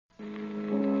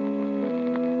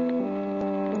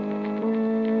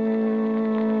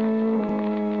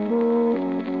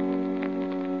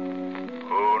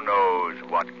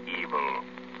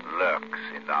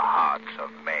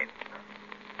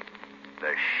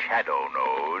shadow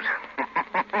knows.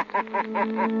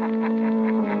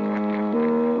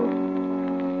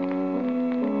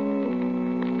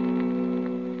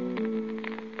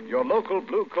 Your local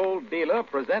Blue Coal dealer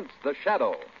presents The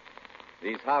Shadow.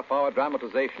 These half-hour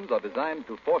dramatizations are designed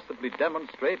to forcibly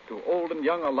demonstrate to old and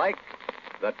young alike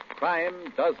that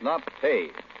crime does not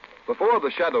pay. Before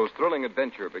The Shadow's thrilling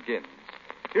adventure begins,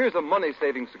 here's a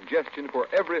money-saving suggestion for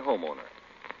every homeowner.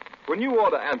 When you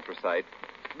order anthracite,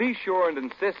 be sure and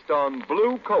insist on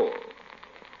blue coal.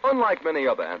 Unlike many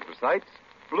other anthracites,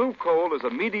 blue coal is a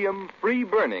medium,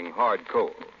 free-burning hard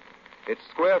coal. Its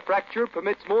square fracture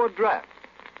permits more draft,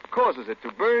 causes it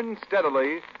to burn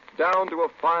steadily down to a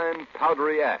fine,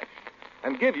 powdery ash,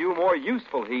 and give you more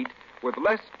useful heat with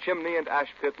less chimney and ash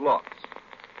pit loss.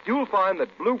 You'll find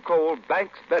that blue coal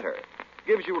banks better,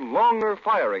 gives you longer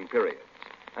firing periods,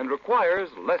 and requires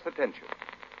less attention.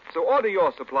 So order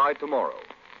your supply tomorrow.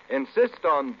 Insist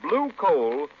on blue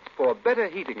coal for better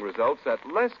heating results at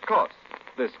less cost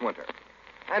this winter.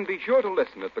 And be sure to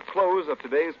listen at the close of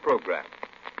today's program.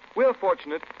 We're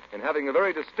fortunate in having a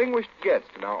very distinguished guest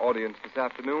in our audience this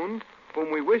afternoon,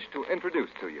 whom we wish to introduce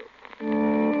to you.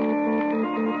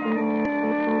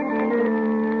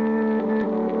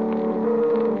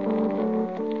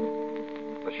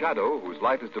 The Shadow, whose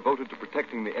life is devoted to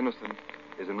protecting the innocent,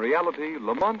 is in reality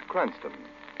Lamont Cranston,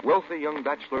 wealthy young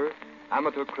bachelor,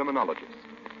 amateur criminologist,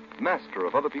 master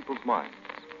of other people's minds.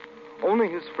 Only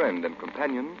his friend and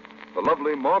companion, the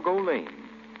lovely Margot Lane,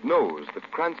 knows that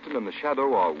Cranston and the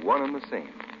Shadow are one and the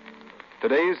same.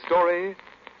 Today's story,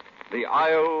 The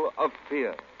Isle of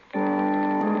Fear.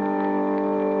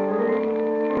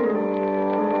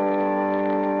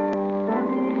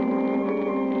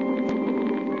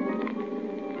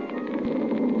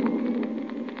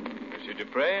 Monsieur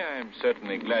Dupre, I'm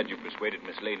certainly glad you persuaded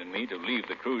Miss Lane and me to leave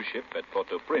the cruise ship at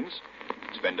Port-au-Prince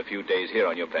and spend a few days here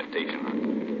on your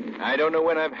plantation. I don't know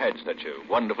when I've had such a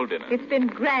wonderful dinner. It's been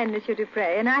grand, Monsieur Dupre,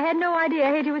 and I had no idea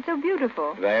Haiti was so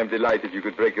beautiful. And I am delighted you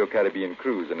could break your Caribbean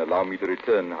cruise and allow me to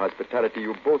return the hospitality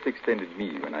you both extended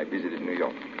me when I visited New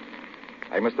York.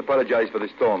 I must apologize for the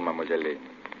storm, Mademoiselle Lane.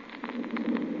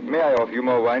 May I offer you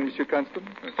more wine, Monsieur Cranston?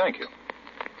 Thank you.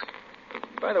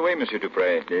 By the way, Monsieur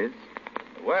Dupre. Yes?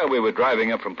 While we were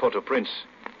driving up from Port-au-Prince,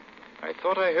 I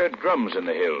thought I heard drums in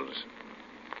the hills.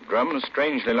 Drums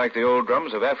strangely like the old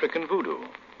drums of African voodoo.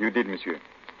 You did, monsieur.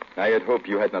 I had hoped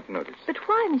you had not noticed. But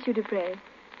why, Monsieur Dupre?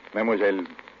 Mademoiselle,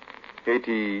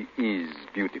 Haiti is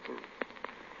beautiful.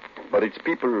 But its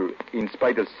people, in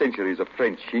spite of centuries of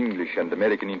French, English, and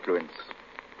American influence,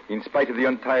 in spite of the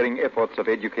untiring efforts of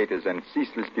educators and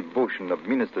ceaseless devotion of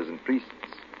ministers and priests,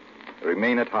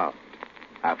 remain at heart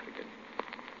African.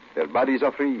 Their bodies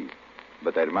are free,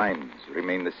 but their minds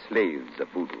remain the slaves of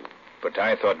voodoo. But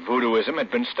I thought voodooism had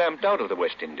been stamped out of the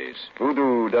West Indies.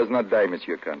 Voodoo does not die,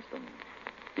 Monsieur Cranston.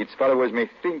 Its followers may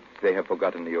think they have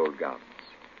forgotten the old gods.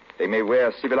 They may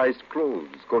wear civilized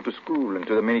clothes, go to school and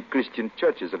to the many Christian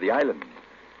churches of the island.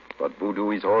 But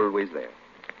voodoo is always there,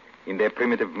 in their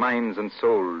primitive minds and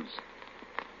souls,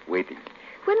 waiting.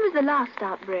 When was the last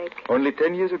outbreak? Only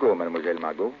 10 years ago, Mademoiselle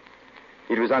Margot.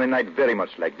 It was on a night very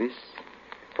much like this.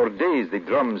 For days, the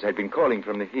drums had been calling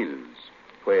from the hills,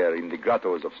 where, in the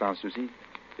grottos of Sanssouci,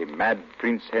 the mad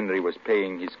Prince Henry was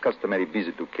paying his customary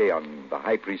visit to Keon, the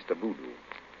high priest of voodoo.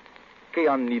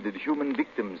 Keon needed human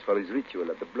victims for his ritual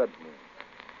of the blood moon.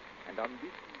 And on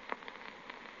this...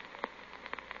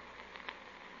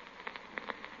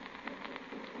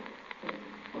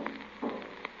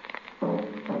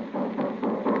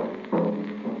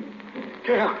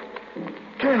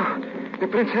 Keon, the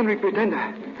Prince Henry Pretender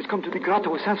has come to the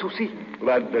grotto of Sanssouci.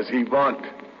 What does he want?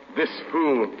 This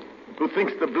fool, who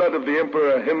thinks the blood of the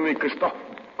Emperor Henry Christophe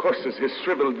courses his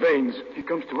shriveled veins. He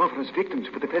comes to offer us victims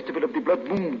for the festival of the blood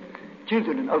moon,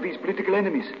 children of these political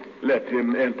enemies. Let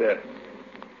him enter.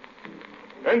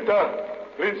 Enter,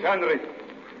 Prince Henry.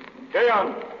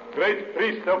 Keon, great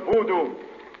priest of voodoo,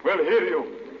 will hear you.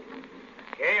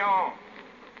 Keon,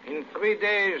 in 3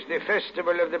 days the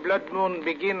festival of the blood moon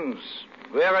begins.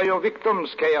 Where are your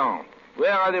victims, Keon?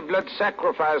 Where are the blood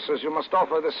sacrifices you must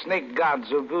offer the snake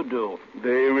gods of voodoo?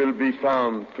 They will be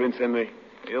found, Prince Henry.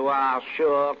 You are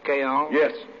sure, Keon?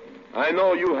 Yes. I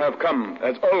know you have come,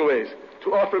 as always,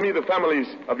 to offer me the families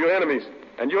of your enemies.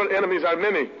 And your enemies are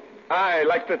many. I,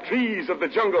 like the trees of the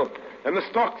jungle and the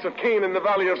stalks of cane in the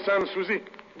valley of Sanssouci.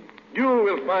 You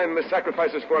will find the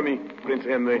sacrifices for me, Prince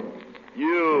Henry.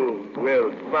 You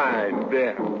will find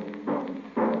them.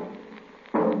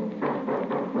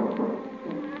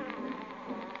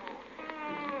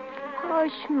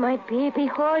 Hush, my baby,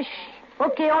 hush.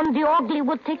 Okay, on the ugly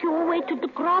will take you away to the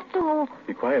grotto.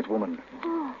 Be quiet, woman.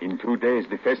 In 2 days,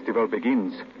 the festival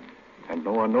begins. And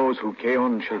no one knows who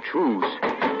Keon shall choose.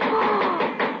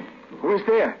 Who is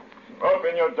there?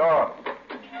 Open your door.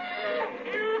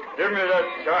 Give me that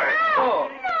child. Oh.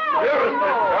 Here is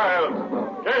the child.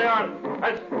 Keon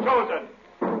has chosen.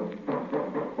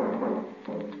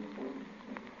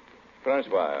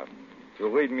 Francois, you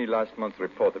read me last month's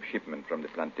report of shipment from the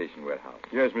plantation warehouse.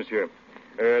 Yes, monsieur.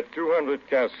 200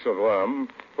 casks of rum,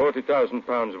 40,000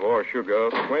 pounds of ore sugar,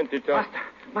 20,000...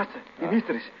 Master, the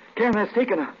mistress. Keon has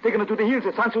taken her to the hills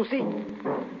at Sanssouci.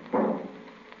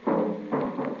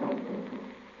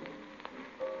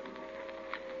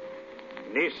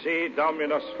 Nisi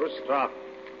Dominus frustra,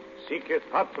 sicut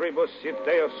patribus et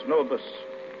Deus nobis.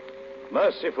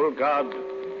 Merciful God,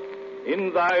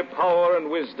 in thy power and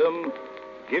wisdom,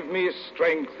 give me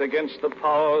strength against the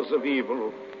powers of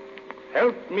evil.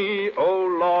 Help me,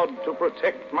 O Lord, to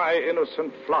protect my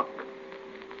innocent flock.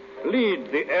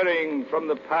 Lead the erring from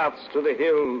the paths to the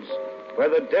hills, where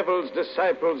the devil's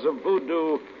disciples of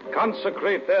voodoo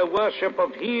consecrate their worship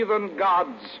of heathen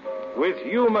gods with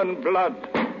human blood.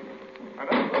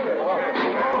 Stand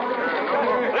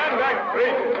back,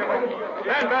 priest.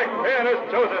 Stand back. Keon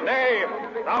is chosen. Nay,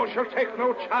 thou shalt take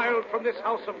no child from this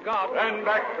house of God. Stand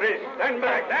back, priest. Stand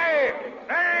back. Nay,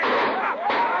 nay.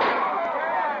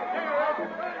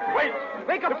 Wait.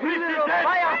 Wake up, the priest is dead.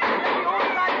 Fire! The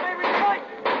old light may rejoice!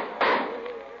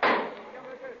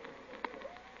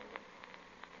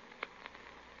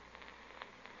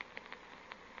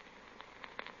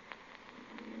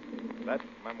 That,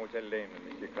 Mademoiselle Lane and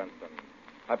Monsieur Cranston,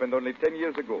 happened only 10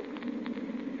 years ago.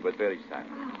 It was very sad.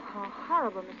 Oh, how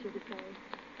horrible, Monsieur Dupre.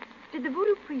 Did the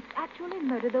voodoo priest actually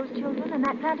murder those children and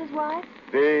that planter's wife?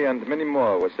 They and many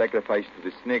more were sacrificed to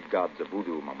the snake gods of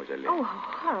voodoo, Mademoiselle Lane. Oh,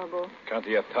 how horrible. Can't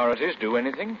the authorities do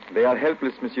anything? They are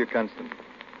helpless, Monsieur Cranston.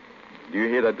 Do you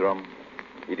hear that drum?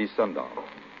 It is sundown.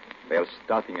 They are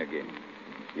starting again.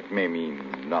 It may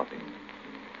mean nothing.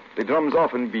 The drums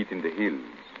often beat in the hills,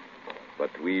 but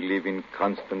we live in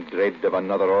constant dread of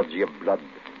another orgy of blood,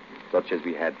 such as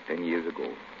we had 10 years ago.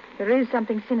 There is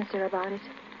something sinister about it.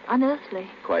 Unearthly.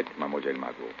 Quite, Mademoiselle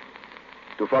Margot.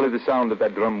 To follow the sound of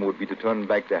that drum would be to turn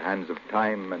back the hands of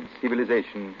time and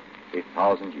civilization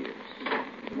 1,000 years.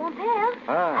 Mon père,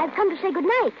 Ah. I've come to say good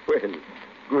night. Well,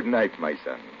 good night, my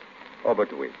son. Oh,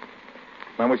 but wait.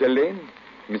 Mademoiselle Lane,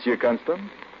 Monsieur Cranston,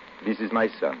 this is my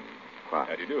son. How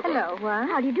do you do? Hello, Juan.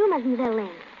 How do you do, Mademoiselle Lane?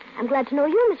 I'm glad to know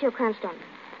you, Monsieur Cranston.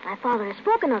 My father has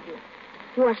spoken of you.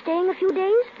 You are staying a few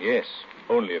days? Yes,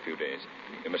 only a few days.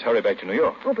 We must hurry back to New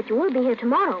York. Oh, but you will be here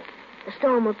tomorrow. The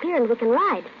storm will clear and we can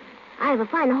ride. I have a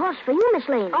fine horse for you, Miss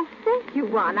Lane. Oh, thank you,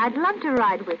 Juan. I'd love to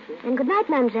ride with you. And good night,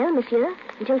 Mademoiselle, Monsieur.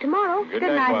 Until tomorrow. Good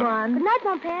night, Juan. Good night,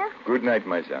 mon père. Good night,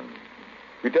 my son.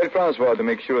 You tell Francois to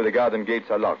make sure the garden gates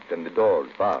are locked and the doors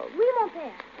barred. Oui, mon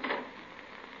père.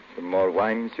 Some more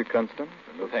wine, Monsieur Cranston?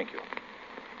 No, thank you.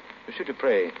 Monsieur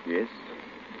Dupre, Yes?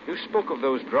 you spoke of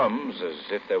those drums as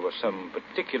if there was some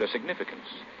particular significance.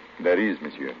 There is,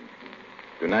 monsieur.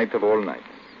 Tonight of all nights.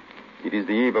 It is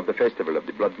the eve of the festival of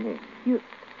the blood moon. You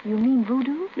mean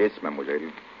voodoo? Yes,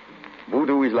 mademoiselle.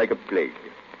 Voodoo is like a plague.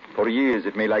 For years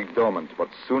it may lie dormant, but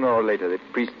sooner or later the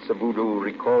priests of voodoo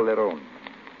recall their own.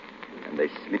 And they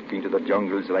slip into the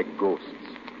jungles like ghosts.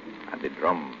 And the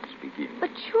drums begin.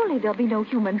 But surely there'll be no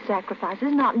human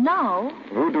sacrifices, not now.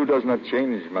 Voodoo does not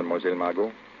change, Mademoiselle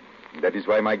Margot. That is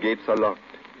why my gates are locked,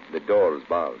 the doors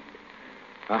barred.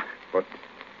 But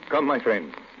come, my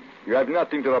friends. You have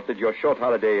not interrupted your short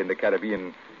holiday in the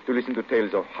Caribbean to listen to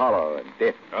tales of horror and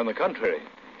death. On the contrary,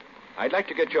 I'd like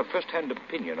to get your first-hand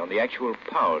opinion on the actual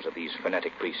powers of these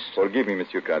fanatic priests. Forgive me,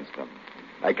 Monsieur Cranston.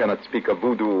 I cannot speak of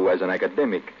voodoo as an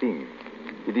academic thing.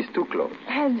 It is too close.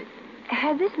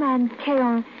 Has this man,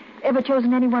 Keon, ever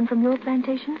chosen anyone from your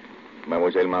plantation?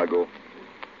 Mademoiselle Margot,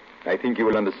 I think you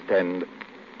will understand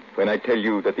when I tell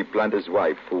you that the planter's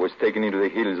wife, who was taken into the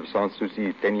hills of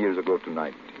Sanssouci 10 years ago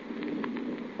tonight,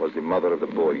 was the mother of the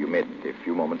boy you met a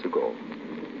few moments ago.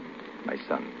 My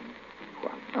son,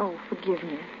 Juan. Oh, forgive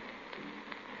me.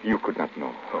 You could not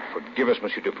know. Oh, forgive us,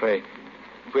 Monsieur Dupre.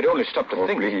 If we'd only stopped to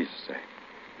think. Please.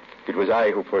 It was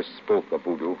I who first spoke of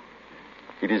voodoo.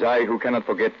 It is I who cannot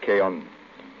forget Keon.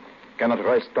 Cannot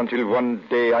rest until one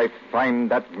day I find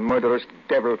that murderous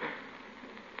devil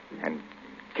and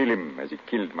kill him as he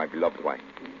killed my beloved wife.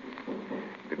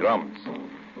 The drums.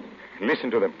 Listen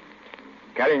to them.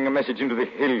 Carrying a message into the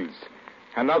hills.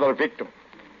 Another victim.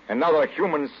 Another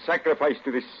human sacrifice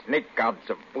to the snake gods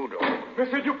of voodoo.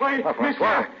 Monsieur Dupre!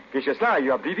 Francois, Qu'est-ce que cela?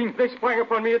 You are bleeding? They sprang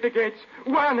upon me at the gates.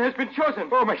 Juan has been chosen.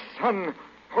 Oh, my son.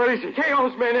 Where is he?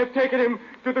 Keon's men have taken him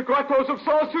to the grottos of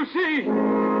Sans Souci.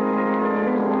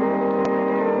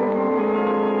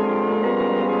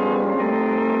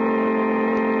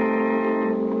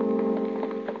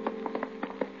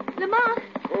 Lamont!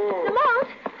 Lamont!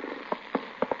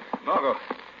 Margot,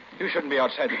 you shouldn't be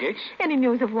outside the gates. Any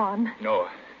news of Juan? No.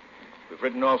 We've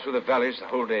ridden all through the valleys the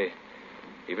whole day,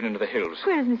 even into the hills.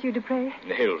 Where is Monsieur Dupre? In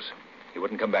the hills. He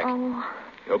wouldn't come back. Oh.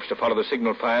 He hopes to follow the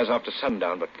signal fires after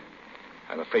sundown, but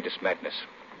I'm afraid it's madness.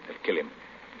 They'll kill him.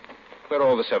 Where are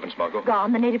all the servants, Margot?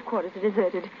 Gone. The native quarters are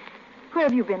deserted. Where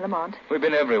have you been, Lamont? We've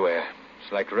been everywhere.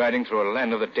 It's like riding through a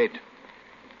land of the dead.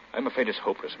 I'm afraid it's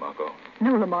hopeless, Margot.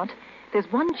 No, Lamont. There's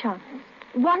one chance.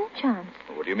 One chance.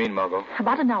 What do you mean, Margot?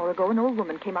 About an hour ago, an old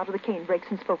woman came out of the cane brakes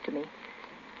and spoke to me.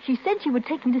 She said she would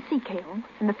take me to see Keon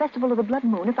in the Festival of the Blood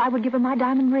Moon if I would give her my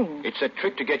diamond ring. It's a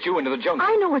trick to get you into the jungle.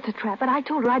 I know it's a trap, but I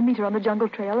told her I'd meet her on the jungle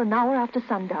trail an hour after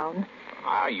sundown.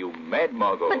 Are you mad,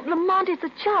 Margot? But, Lamont, it's a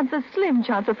chance, a slim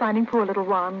chance of finding poor little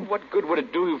Juan. What good would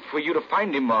it do for you to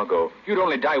find him, Margot? You'd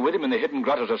only die with him in the hidden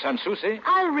grottos of Sans Souci.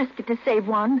 I'll risk it to save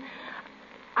Juan.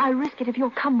 I'll risk it if you'll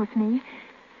come with me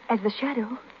as the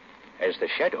shadow. As the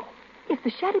shadow? If the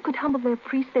shadow could humble their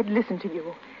priest, they'd listen to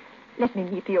you. Let me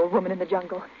meet the old woman in the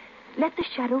jungle. Let the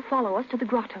shadow follow us to the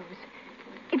grottos.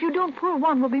 If you don't, poor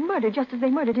Juan will be murdered just as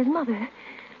they murdered his mother.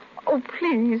 Oh,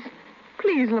 please.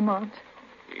 Please, Lamont.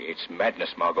 It's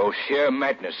madness, Margot. Sheer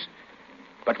madness.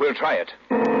 But we'll try it.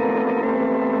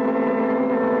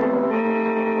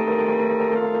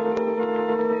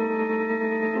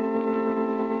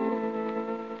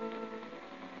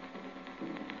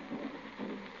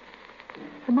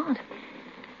 Lamont.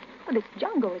 Oh, this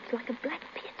jungle, it's like a black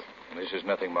pit. This is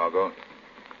nothing, Margot.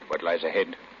 What lies ahead?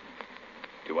 Do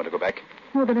you want to go back?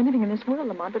 More than anything in this world,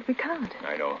 Lamont, but we can't.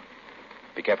 I know.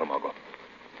 Be careful, Margot.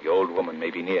 The old woman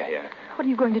may be near here. What are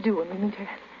you going to do when we meet her?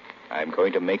 I'm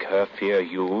going to make her fear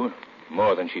you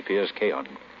more than she fears Keon.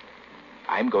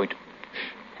 I'm going to...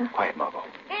 Shh. Huh? Quiet, Margot.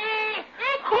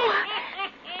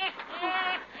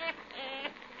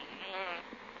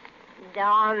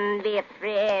 Don't be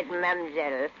afraid,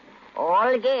 mademoiselle.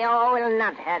 Old Keon will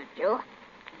not hurt you.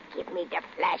 Give me the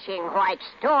flashing white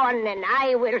stone, and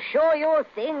I will show you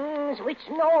things which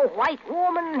no white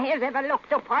woman has ever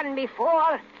looked upon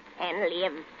before, and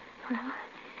live.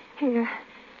 Well,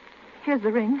 here's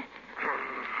the ring.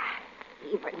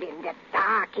 Even in the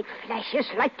dark, it flashes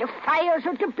like the fires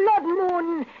of the blood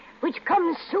moon, which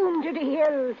comes soon to the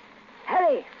hills.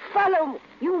 Hurry, follow.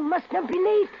 You must not be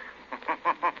late.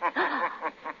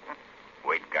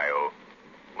 Wait, Gaio.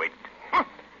 Wait.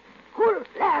 Who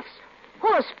laughs?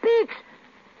 Who speaks?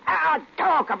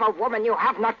 Talk of a woman, you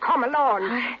have not come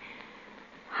alone.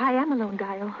 I am alone,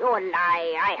 Gaio. You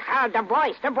lie. I heard the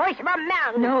voice of a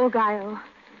man. No, Gaio.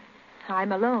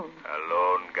 I'm alone.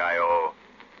 Alone, Gaio.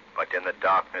 But in the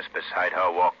darkness beside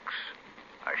her walks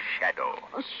a shadow.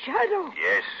 A shadow?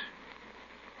 Yes.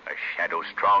 A shadow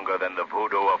stronger than the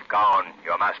voodoo of Gaon,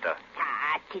 your master.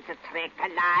 Tis a trick, a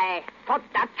lie. For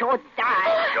that you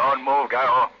die. Don't move,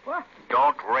 Gaio. What?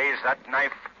 Don't raise that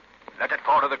knife. Let it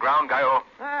fall to the ground, Gaio.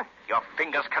 Your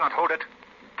fingers cannot hold it.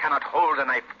 Cannot hold the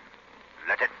knife.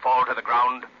 Let it fall to the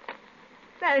ground.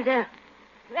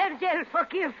 Mademoiselle,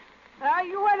 forgive.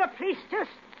 You are a priestess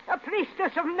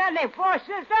of many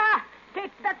forces.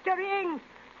 Take back the ring.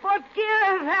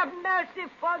 Forgive, have mercy,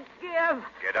 forgive.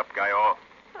 Get up, Gaio.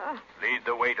 Lead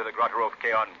the way to the grotto of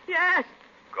Keon. Yes.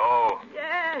 Go.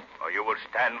 Yes. Or you will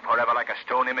stand forever like a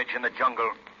stone image in the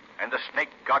jungle, and the snake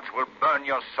gods will burn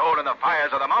your soul in the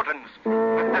fires of the mountains.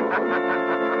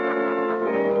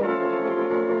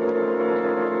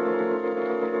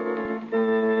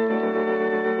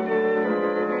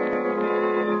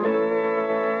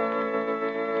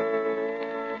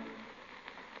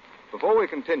 Before we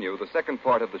continue the second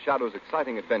part of the Shadow's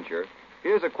exciting adventure,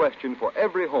 here's a question for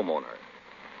every homeowner.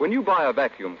 When you buy a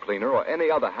vacuum cleaner or any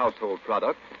other household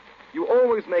product, you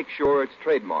always make sure it's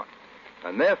trademarked,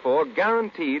 and therefore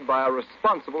guaranteed by a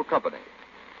responsible company.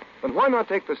 Then why not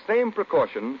take the same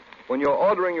precaution when you're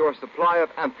ordering your supply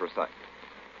of anthracite?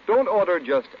 Don't order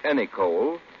just any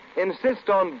coal. Insist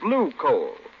on blue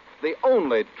coal, the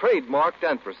only trademarked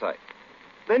anthracite.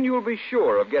 Then you'll be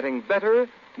sure of getting better,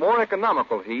 more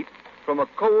economical heat from a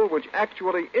coal which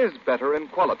actually is better in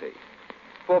quality.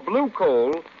 For blue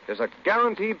coal is a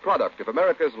guaranteed product of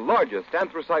America's largest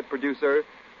anthracite producer,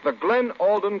 the Glen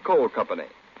Alden Coal Company.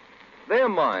 Their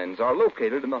mines are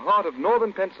located in the heart of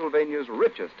northern Pennsylvania's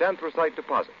richest anthracite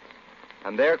deposits,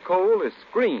 and their coal is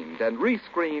screened and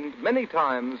rescreened many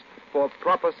times for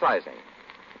proper sizing.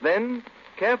 Then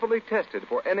carefully tested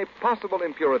for any possible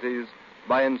impurities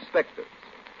by inspectors.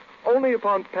 only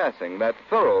upon passing that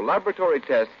thorough laboratory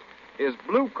test is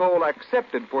blue coal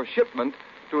accepted for shipment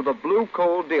to the blue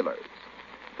coal dealers.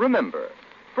 Remember,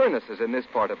 furnaces in this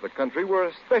part of the country were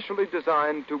especially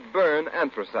designed to burn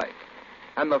anthracite.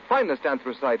 And the finest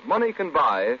anthracite money can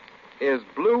buy is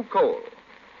blue coal.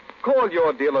 Call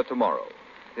your dealer tomorrow.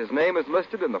 His name is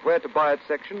listed in the Where to Buy It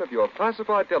section of your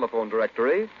classified telephone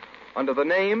directory under the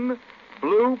name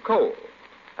Blue Coal.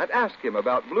 And ask him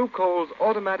about Blue Coal's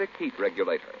automatic heat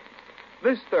regulator.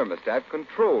 This thermostat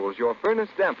controls your furnace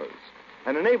dampers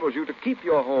and enables you to keep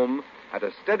your home at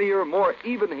a steadier, more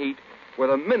even heat with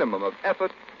a minimum of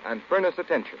effort and furnace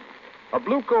attention. A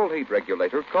Blue Coal heat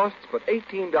regulator costs but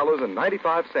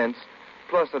 $18.95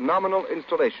 plus a nominal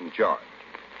installation charge.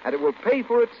 And it will pay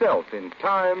for itself in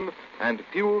time and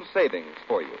fuel savings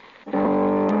for you.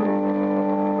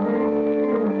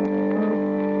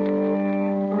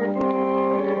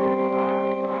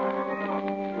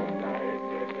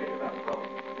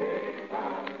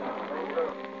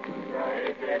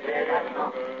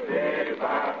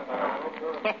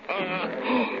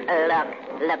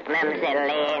 Look, Mademoiselle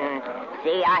Lane.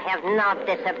 See, I have not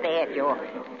disobeyed you.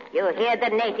 You hear the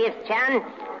natives chant?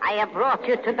 I have brought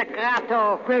you to the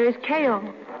grotto. Where is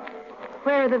Keong?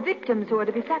 Where are the victims who are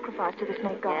to be sacrificed to the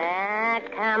snake god?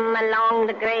 Come along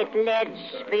the great ledge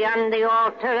beyond the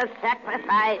altar of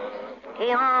sacrifice.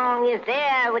 Keong is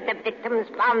there with the victims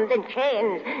bound in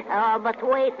chains. Oh, but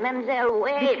wait, Mademoiselle,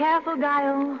 wait. Be careful,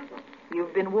 Gaio.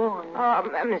 You've been warned. Oh,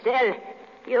 Mademoiselle,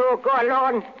 you go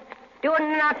alone. Do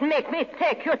not make me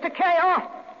take you to Keong.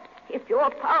 If your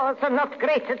powers are not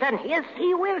greater than his,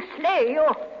 he will slay you.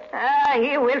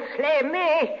 He will slay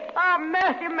me. Oh,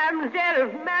 mercy,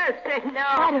 Mademoiselle, mercy. No.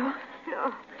 Shadow.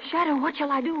 No. Shadow, what shall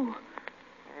I do?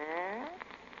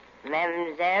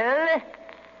 Mademoiselle,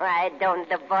 why don't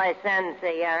the voice answer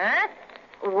you, huh?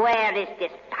 Where is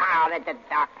this power of the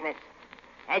darkness?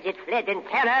 Has it fled in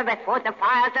terror before the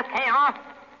fires of Keong?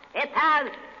 It has.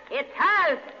 It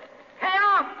has.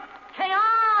 Keong!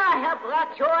 Keong! I have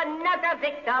brought you another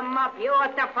victim of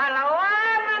beautiful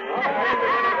woman. Lamont!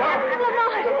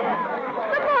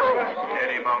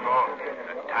 Steady, Mongo.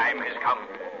 The time has come.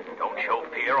 Don't show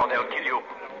fear or they'll kill you.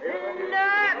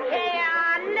 Look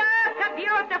here. Look, a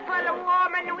beautiful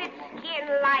woman with skin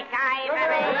like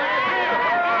ivory.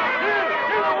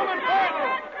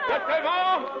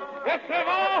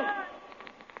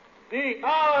 The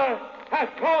hour has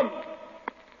come.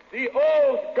 The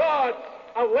old gods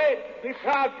await the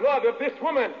proud blood of this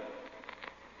woman.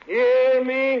 Hear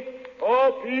me,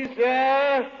 O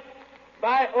Pisa,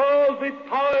 by all the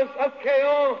powers of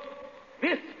Keong,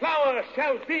 this flower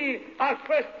shall be our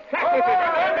first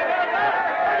sacrifice.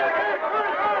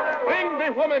 Bring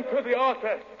the woman to the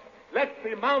altar. Let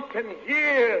the mountain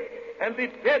hear, and the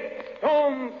dead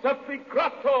stones of the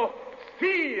grotto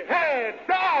see her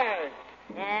die.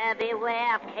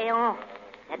 Beware, Keong.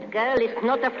 That girl is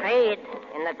not afraid.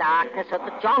 In the darkness of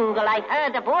the jungle, I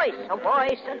heard a voice of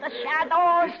the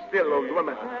shadows. Be still, old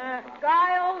woman.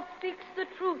 Gaio speaks the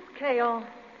truth, Keong.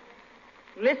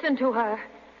 Listen to her.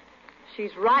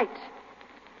 She's right.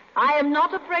 I am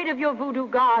not afraid of your voodoo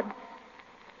gods.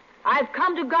 I've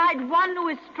come to guide one who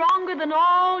is stronger than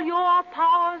all your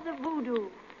powers of voodoo.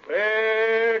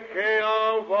 Where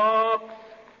Keong walks,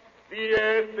 the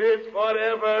earth is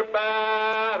forever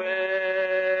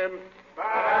barren.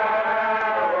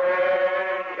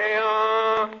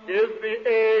 Keong is the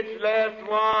ageless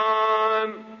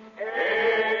one.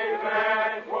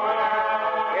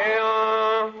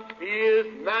 Keong, he is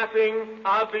nothing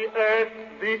of the earth,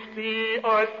 the sea,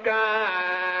 or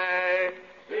sky.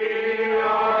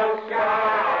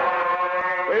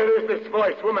 Where is this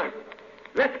voice, woman?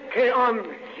 Let Keong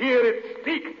hear it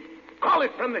speak. Call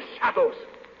it from the shadows.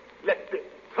 Let it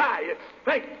try its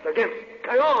strength against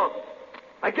Keong,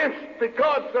 against the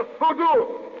gods of voodoo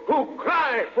who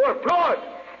cry for blood.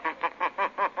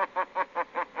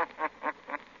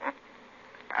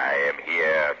 I am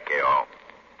here, Keong.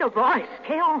 The voice,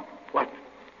 Keong. What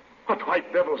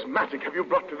white devil's magic have you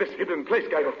brought to this hidden place,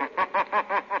 Gaio?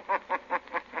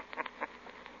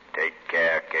 Take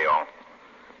care, Keong.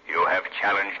 You have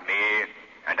challenged me,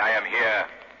 and I am here.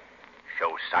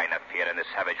 Show sign of fear, and the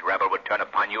savage rebel would turn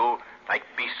upon you like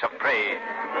beasts of prey.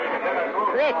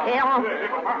 Quick, Keong.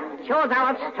 Show thou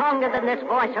art stronger than this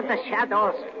voice of the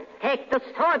shadows. Take the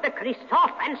sword of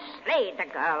Christophe and slay the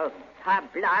girl. Her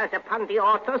blood upon the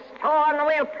altar stone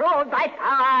will prove thy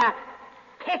power.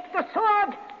 Take the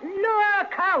sword.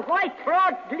 Look, her white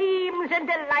throat gleams in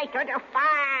the light of the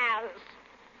fires.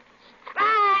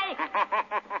 Strike!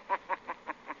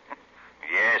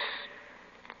 Yes.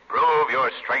 Prove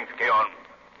your strength, Keong.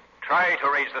 Try to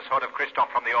raise the sword of Christophe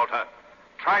from the altar.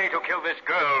 Try to kill this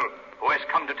girl who has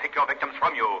come to take your victims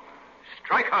from you.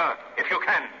 Strike her if you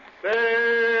can.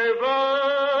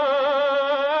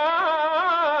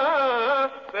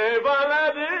 Seva,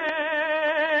 lady.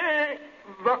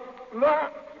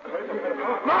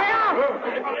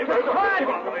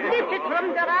 Lift it from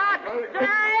the rock.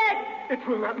 Strike! It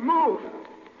will not move.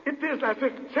 It is as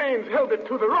if chains held it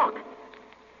to the rock.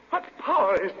 What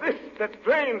power is this that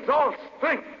drains all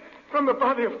strength from the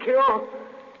body of Keon,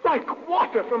 like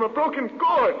water from a broken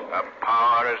gourd? A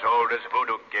power as old as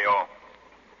voodoo, Keon.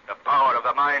 The power of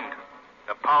the mind.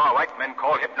 The power white men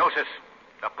call hypnosis.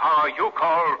 The power you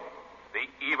call the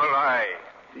evil eye.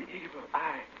 The evil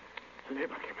eye.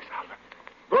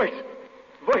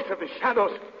 Voice of the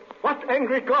shadows. What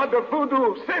angry god of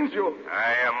voodoo sends you?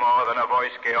 I am more than a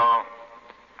voice, Keon.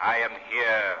 I am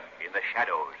here in the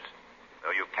shadows,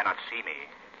 though you cannot see me,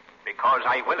 because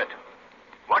I will it.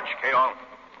 Watch, Keon.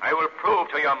 I will prove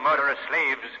to your murderous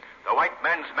slaves the white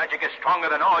man's magic is stronger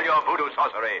than all your voodoo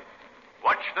sorcery.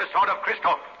 Watch the sword of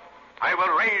Christophe. I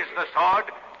will raise the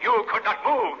sword you could not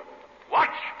move.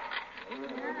 Watch.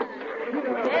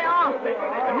 Keon,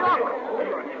 look.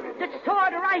 The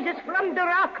sword rises from the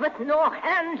rock, but no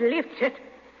hand lifts it.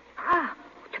 Ah,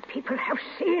 the people have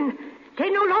seen. They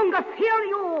no longer fear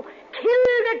you. Kill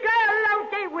the girl, or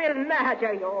they will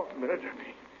murder you. Murder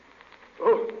me?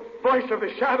 Oh, voice of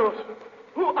the shadows.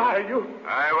 Who are you?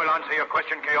 I will answer your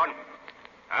question, Keon.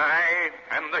 I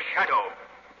am the shadow.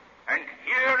 And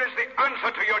here is the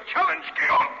answer to your challenge,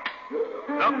 Keon.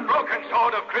 The broken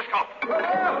sword of Christophe.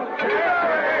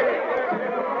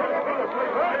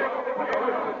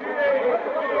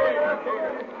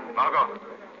 Margot,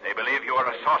 they believe you are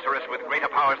a sorceress with greater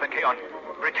powers than Keon.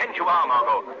 Pretend you are,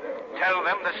 Margot. Tell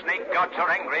them the snake gods are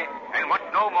angry and want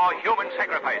no more human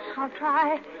sacrifice. I'll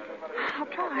try.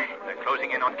 They're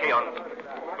closing in on Keon.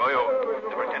 Goyo,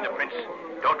 the pretended prince.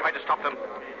 Don't try to stop them.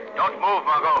 Don't move,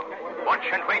 Margot. Watch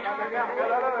and wait.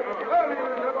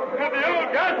 The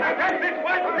old gods have sent this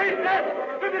white priestess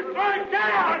to destroy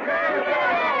Keon!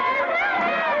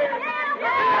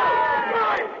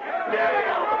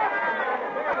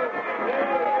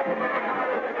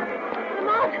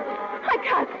 Lamont, I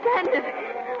can't stand it.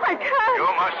 I can't. You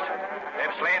must.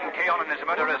 They've slain Keon and his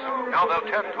murderers. Now they'll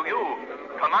turn to you.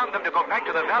 Command them to go back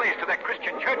to the valleys, to their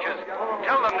Christian churches.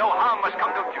 Tell them no harm must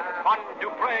come to Font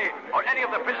Dupre or any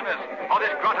of the prisoners, or this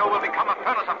grotto will become a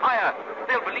furnace of fire.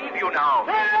 They'll believe you now.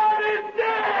 Keon is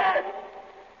dead!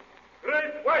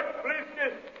 Great white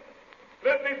priestess,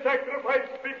 let the sacrifice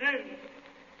begin.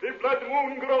 The blood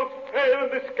moon grows pale in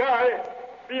the sky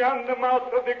beyond the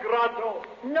mouth of the grotto.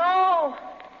 No.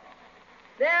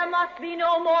 There must be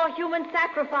no more human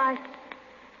sacrifice.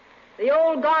 The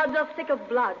old gods are sick of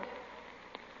blood.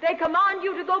 They command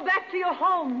you to go back to your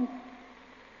homes,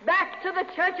 back to the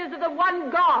churches of the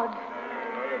one God.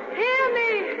 Hear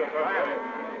me.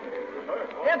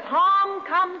 If harm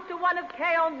comes to one of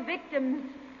Keon's victims,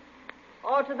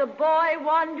 or to the boy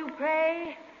Juan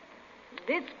Dupre,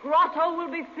 this grotto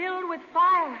will be filled with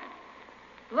fire.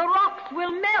 The rocks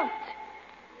will melt.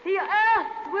 The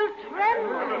earth will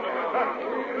tremble.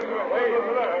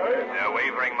 They're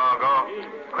wavering, Margot.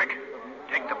 Quick,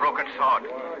 take the broken sword.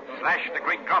 Slash the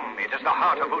great drum. It is the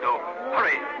heart of voodoo.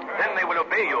 Hurry, then they will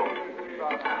obey you.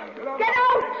 Get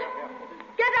out!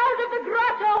 Get out of the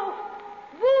grotto!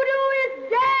 Voodoo is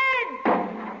dead!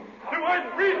 The white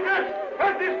priestess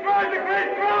has destroyed the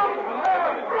great drum!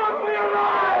 Brought me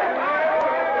alive!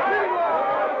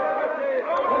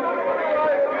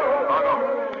 Margot,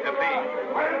 to flee.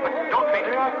 But don't faint.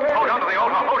 Hold on to the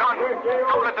altar. Hold on.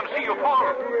 Don't let them see you fall.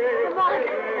 Lamont!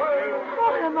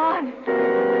 Oh, Lamont!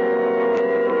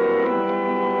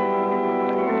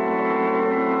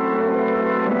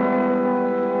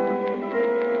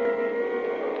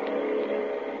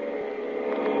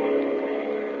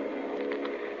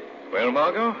 Well,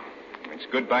 Margot, it's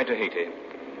goodbye to Haiti.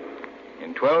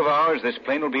 In 12 hours, this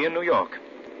plane will be in New York.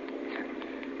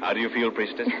 How do you feel,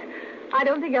 priestess? I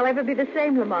don't think I'll ever be the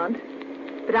same, Lamont.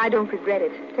 But I don't regret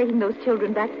it. Taking those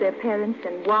children back to their parents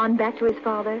and Juan back to his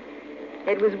father.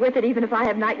 It was worth it even if I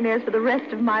have nightmares for the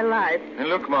rest of my life. And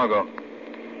look, Margot,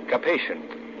 Carpathian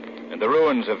and the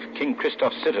ruins of King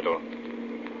Christophe's citadel.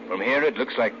 From here, it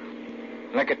looks like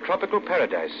a tropical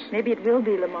paradise. Maybe it will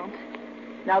be, Lamont.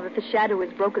 Now that the shadow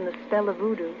has broken the spell of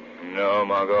voodoo. No,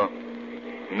 Margot.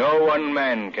 No one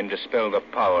man can dispel the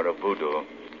power of voodoo.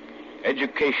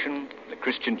 Education, the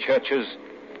Christian churches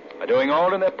are doing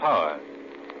all in their power.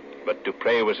 But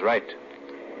Dupre was right.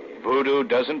 Voodoo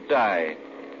doesn't die.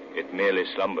 It merely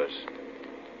slumbers.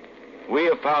 We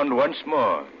have found once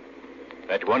more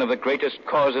that one of the greatest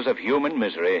causes of human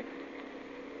misery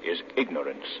is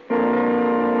ignorance.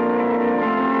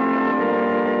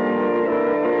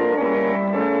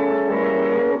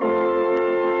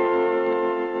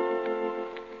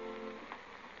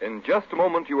 In just a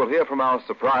moment, you will hear from our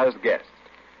surprise guest.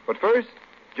 But first,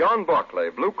 John Barclay,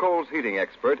 Blue Coal's heating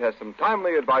expert, has some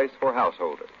timely advice for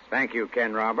householders. Thank you,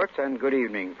 Ken Roberts, and good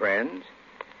evening, friends.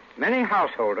 Many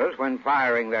householders, when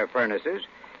firing their furnaces,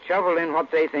 shovel in what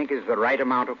they think is the right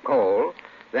amount of coal,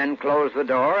 then close the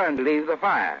door and leave the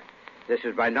fire. This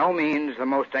is by no means the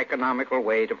most economical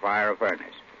way to fire a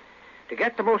furnace. To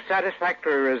get the most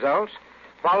satisfactory results,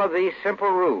 follow these simple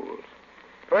rules.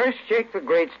 First, shake the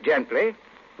grates gently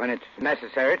when it's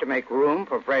necessary to make room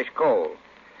for fresh coal.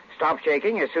 Stop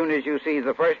shaking as soon as you see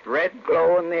the first red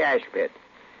glow in the ash pit.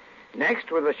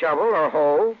 Next, with a shovel or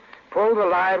hoe, pull the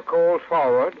live coals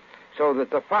forward so that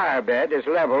the fire bed is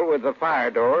level with the fire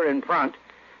door in front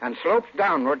and slopes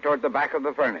downward toward the back of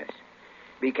the furnace.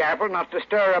 Be careful not to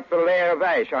stir up the layer of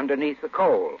ash underneath the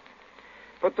coal.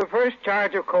 Put the first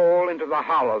charge of coal into the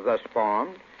hollow thus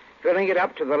formed, filling it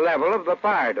up to the level of the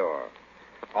fire door.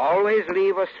 Always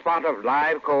leave a spot of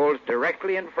live coals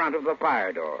directly in front of the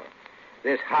fire door.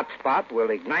 This hot spot will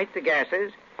ignite the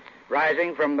gases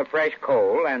rising from the fresh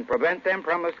coal and prevent them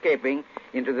from escaping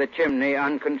into the chimney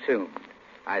unconsumed.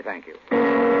 I thank you.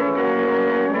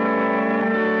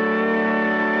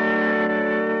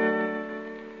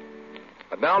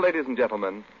 And now, ladies and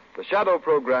gentlemen, the Shadow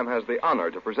program has the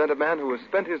honor to present a man who has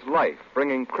spent his life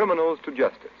bringing criminals to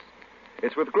justice.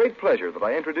 It's with great pleasure that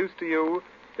I introduce to you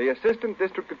the Assistant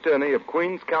District Attorney of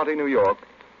Queens County, New York,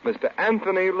 Mr.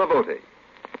 Anthony Lavote.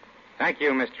 Thank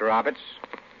you, Mr. Roberts.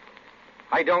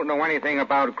 I don't know anything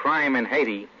about crime in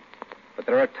Haiti, but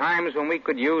there are times when we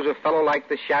could use a fellow like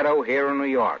the Shadow here in New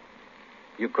York.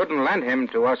 You couldn't lend him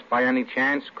to us by any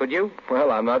chance, could you? Well,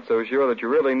 I'm not so sure that you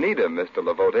really need him, Mr.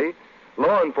 Lavote.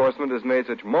 Law enforcement has made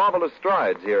such marvelous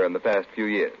strides here in the past few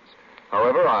years.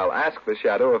 However, I'll ask the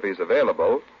Shadow if he's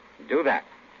available. Do that.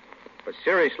 But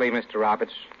seriously, Mr.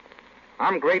 Roberts,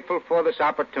 I'm grateful for this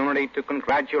opportunity to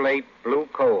congratulate Blue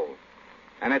Coal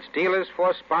and its dealers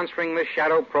for sponsoring the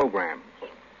Shadow program.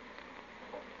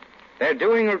 They're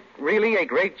doing really a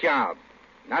great job,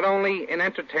 not only in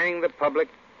entertaining the public,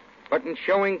 but in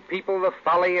showing people the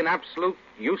folly and absolute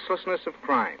uselessness of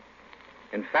crime.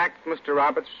 In fact, Mr.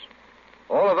 Roberts,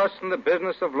 all of us in the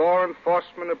business of law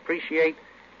enforcement appreciate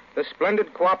the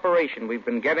splendid cooperation we've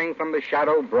been getting from the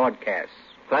Shadow broadcasts.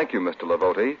 Thank you, Mr.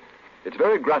 Lavote. It's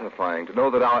very gratifying to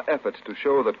know that our efforts to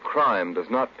show that crime does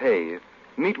not pay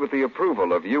meet with the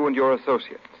approval of you and your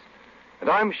associates. And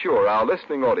I'm sure our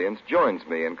listening audience joins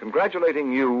me in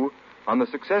congratulating you on the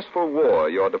successful war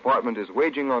your department is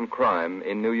waging on crime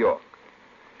in New York.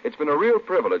 It's been a real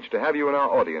privilege to have you in our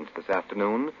audience this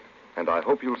afternoon, and I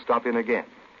hope you'll stop in again.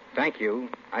 Thank you.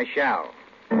 I shall.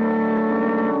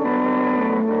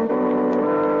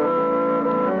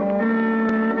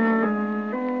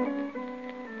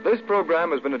 This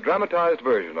program has been a dramatized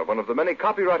version of one of the many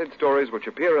copyrighted stories which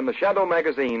appear in the Shadow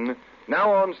magazine,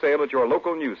 now on sale at your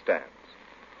local newsstands.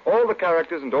 All the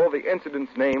characters and all the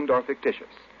incidents named are fictitious.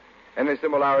 Any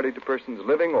similarity to persons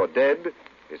living or dead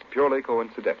is purely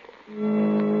coincidental.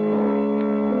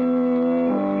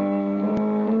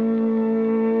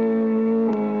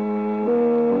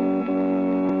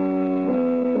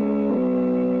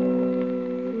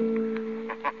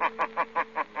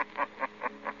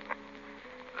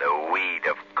 The weed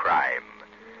of crime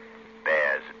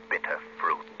bears bitter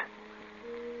fruit.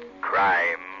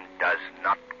 Crime does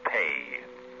not pay.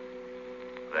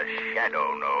 The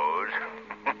Shadow knows.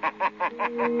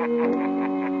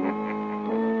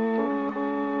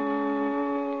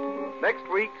 Next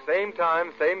week, same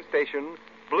time, same station,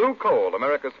 Blue Coal,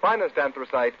 America's finest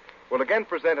anthracite, will again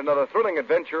present another thrilling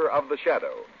adventure of the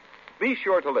Shadow. Be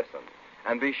sure to listen,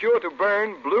 and be sure to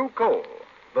burn Blue Coal,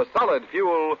 the solid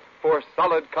fuel for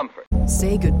solid comfort.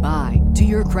 Say goodbye to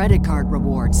your credit card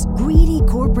rewards. Greedy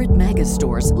corporate mega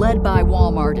stores, led by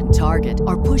Walmart and Target,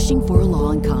 are pushing for a law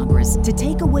in Congress to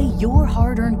take away your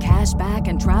hard-earned cash back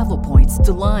and travel points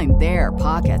to line their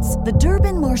pockets. The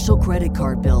Durbin-Marshall credit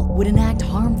card bill would enact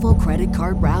harmful credit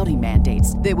card routing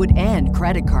mandates that would end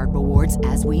credit card rewards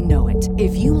as we know it.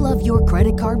 If you love your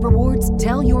credit card rewards,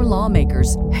 tell your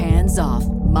lawmakers, hands off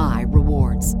my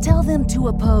rewards. Tell them to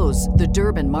oppose the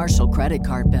Durbin-Marshall credit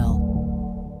card bill.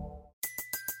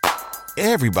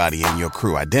 Everybody in your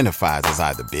crew identifies as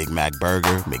either Big Mac Burger,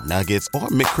 McNuggets, or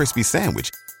McCrispy Sandwich.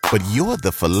 But you're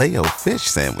the Filet-O-Fish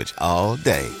Sandwich all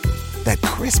day. That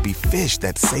crispy fish,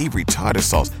 that savory tartar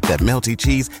sauce, that melty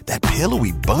cheese, that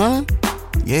pillowy bun.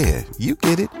 Yeah, you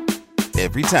get it.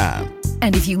 Every time.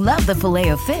 And if you love the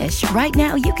Filet-O-Fish, right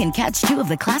now you can catch two of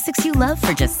the classics you love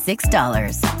for just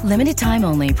 $6. Limited time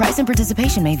only. Price and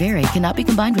participation may vary. Cannot be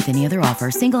combined with any other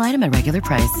offer. Single item at regular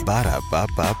price.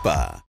 Ba-da-ba-ba-ba.